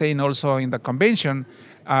everybody is saying also in the convention,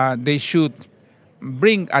 they should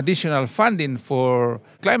bring additional funding for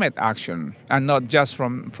climate action, and not just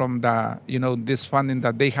from the this funding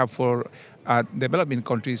that they have for developing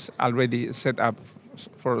countries already set up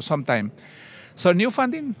for some time. So new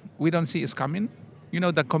funding we don't see is coming.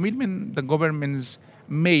 The commitment the governments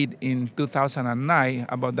made in 2009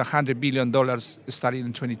 about the $100 billion starting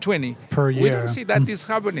in 2020 per year. We don't see that is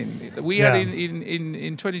happening. We are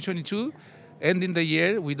in 2022. Ending the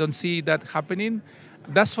year, we don't see that happening.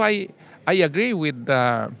 That's why I agree with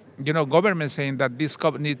the government saying that this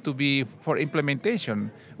COP needs to be for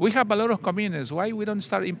implementation. We have a lot of communities. Why we don't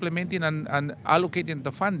start implementing and allocating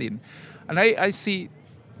the funding? And I see,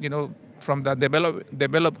 from the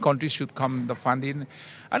developed countries should come the funding,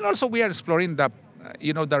 and also we are exploring the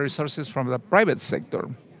resources from the private sector.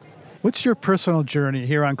 What's your personal journey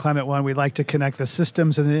here on Climate One? We like to connect the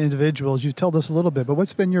systems and the individuals. You told us a little bit, but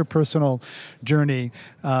what's been your personal journey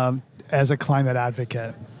as a climate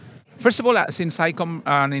advocate? First of all, since I come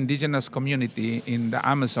an indigenous community in the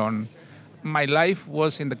Amazon, my life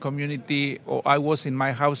was in the community, or I was in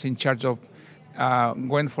my house in charge of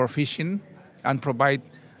going for fishing and provide,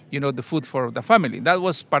 the food for the family. That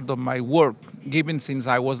was part of my work, given since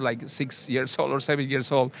I was like 6 years old or 7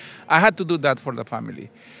 years old. I had to do that for the family.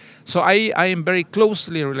 So I am very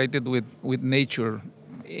closely related with nature.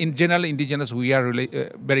 In general, indigenous, we are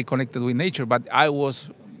very connected with nature, but I was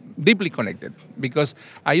deeply connected because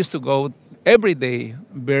I used to go every day,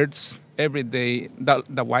 birds, every day,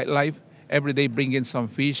 the wildlife, every day bring in some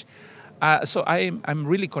fish. So I'm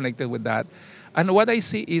really connected with that. And what I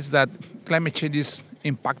see is that climate change is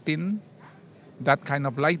impacting that kind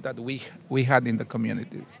of life that we had in the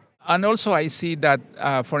community. And also I see that,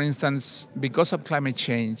 for instance, because of climate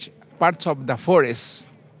change, parts of the forests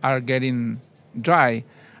are getting dry,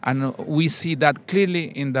 and we see that clearly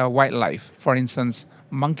in the wildlife. For instance,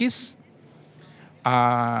 monkeys,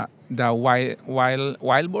 the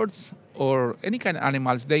wild birds, or any kind of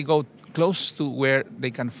animals, they go close to where they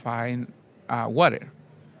can find water.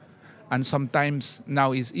 And sometimes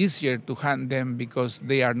now it's easier to hunt them because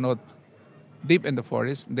they are not deep in the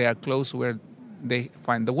forest. They are close where they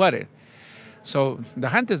find the water. So the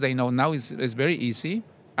hunters, they know now is very easy.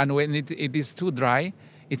 And when it is too dry,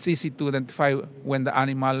 it's easy to identify when the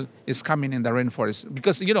animal is coming in the rainforest.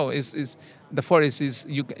 Because, it's the forest is,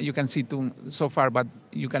 you can see so far, but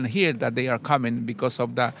you can hear that they are coming because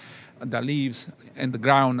of the leaves in the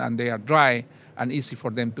ground, and they are dry and easy for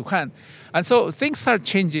them to hunt. And so things are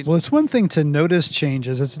changing. Well, it's one thing to notice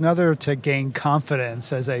changes. It's another to gain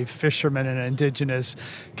confidence as a fisherman in an indigenous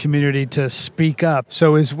community to speak up.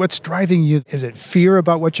 So what's driving you? Is it fear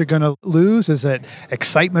about what you're going to lose? Is it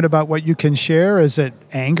excitement about what you can share? Is it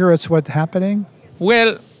anger at what's happening?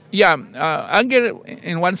 Well, yeah, anger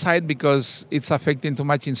in one side because it's affecting too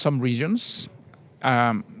much in some regions,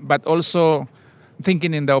 but also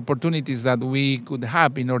thinking in the opportunities that we could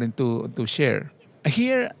have in order to share.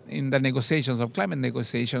 Here in the negotiations of climate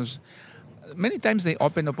negotiations, many times they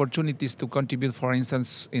open opportunities to contribute, for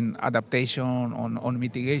instance, in adaptation, on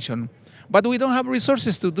mitigation, but we don't have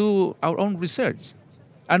resources to do our own research.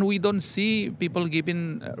 And we don't see people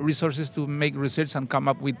giving resources to make research and come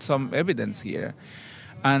up with some evidence here.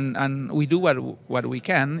 And we do what we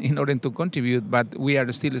can in order to contribute, but we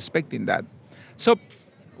are still expecting that. So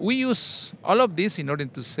we use all of this in order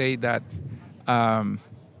to say that,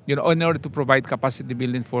 in order to provide capacity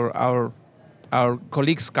building for our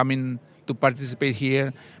colleagues coming to participate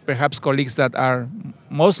here, perhaps colleagues that are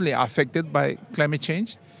mostly affected by climate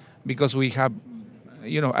change, because we have,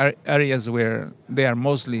 areas where they are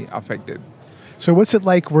mostly affected. So what's it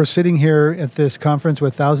like? We're sitting here at this conference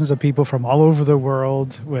with thousands of people from all over the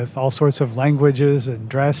world with all sorts of languages and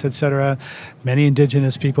dress, etc., many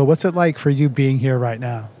indigenous people. What's it like for you being here right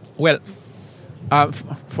now? Well,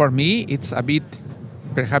 for me, it's a bit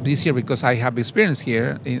perhaps easier because I have experience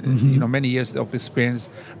here, many years of experience,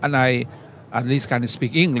 and I at least can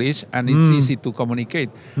speak English, and it's easy to communicate.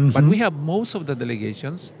 But we have most of the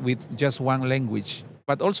delegations with just one language.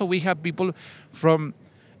 But also we have people from,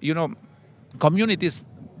 communities,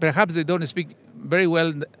 perhaps they don't speak very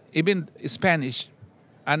well, even Spanish,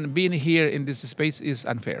 and being here in this space is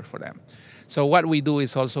unfair for them. So what we do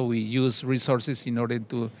is also we use resources in order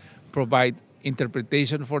to provide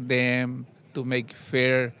interpretation for them, to make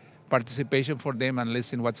fair participation for them and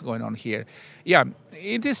listen what's going on here. Yeah,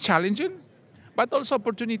 it is challenging, but also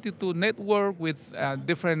opportunity to network with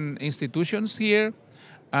different institutions here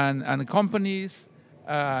and companies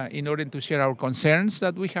in order to share our concerns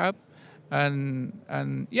that we have. And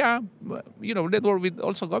network with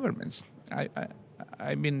also governments.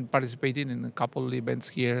 I've been participating in a couple of events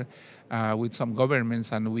here with some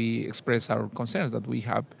governments, and we express our concerns that we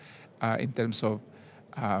have in terms of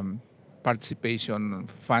participation,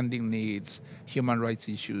 funding needs, human rights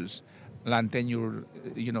issues, land tenure,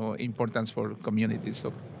 importance for communities.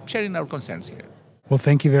 So sharing our concerns here. Well,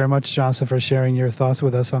 thank you very much, Johnson, for sharing your thoughts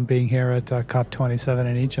with us on being here at COP27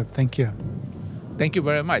 in Egypt. Thank you. Thank you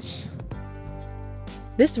very much.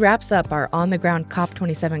 This wraps up our on-the-ground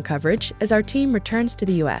COP27 coverage as our team returns to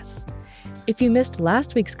the U.S. If you missed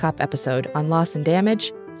last week's COP episode on loss and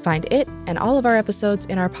damage, find it and all of our episodes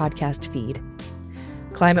in our podcast feed.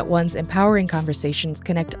 Climate One's empowering conversations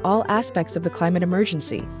connect all aspects of the climate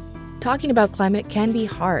emergency. Talking about climate can be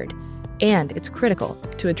hard, and it's critical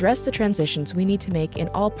to address the transitions we need to make in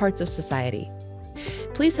all parts of society.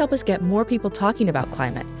 Please help us get more people talking about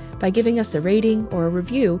climate by giving us a rating or a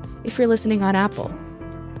review if you're listening on Apple.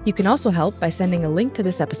 You can also help by sending a link to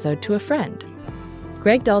this episode to a friend.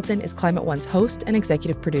 Greg Dalton is Climate One's host and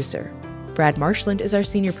executive producer. Brad Marshland is our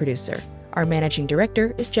senior producer. Our managing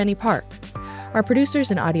director is Jenny Park. Our producers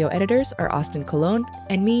and audio editors are Austin Colon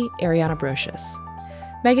and me, Ariana Brocious.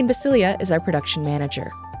 Megan Basilia is our production manager.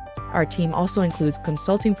 Our team also includes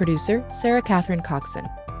consulting producer Sarah Catherine Coxon.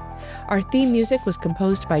 Our theme music was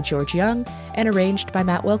composed by George Young and arranged by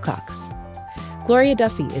Matt Wilcox. Gloria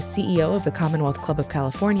Duffy is CEO of the Commonwealth Club of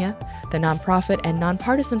California, the nonprofit and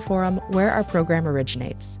nonpartisan forum where our program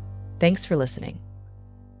originates. Thanks for listening.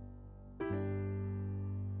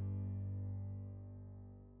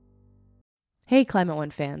 Hey, Climate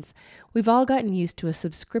One fans. We've all gotten used to a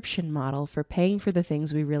subscription model for paying for the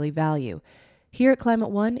things we really value. Here at Climate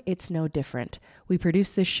One, it's no different. We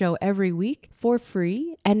produce this show every week for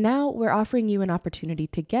free, and now we're offering you an opportunity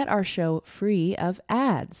to get our show free of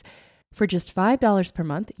ads. For just $5 per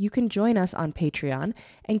month, you can join us on Patreon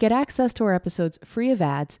and get access to our episodes free of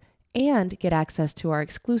ads and get access to our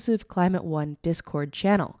exclusive Climate One Discord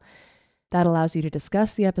channel. That allows you to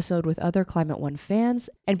discuss the episode with other Climate One fans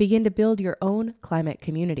and begin to build your own climate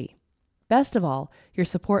community. Best of all, your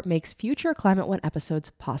support makes future Climate One episodes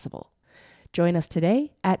possible. Join us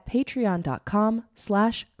today at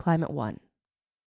patreon.com/climateone.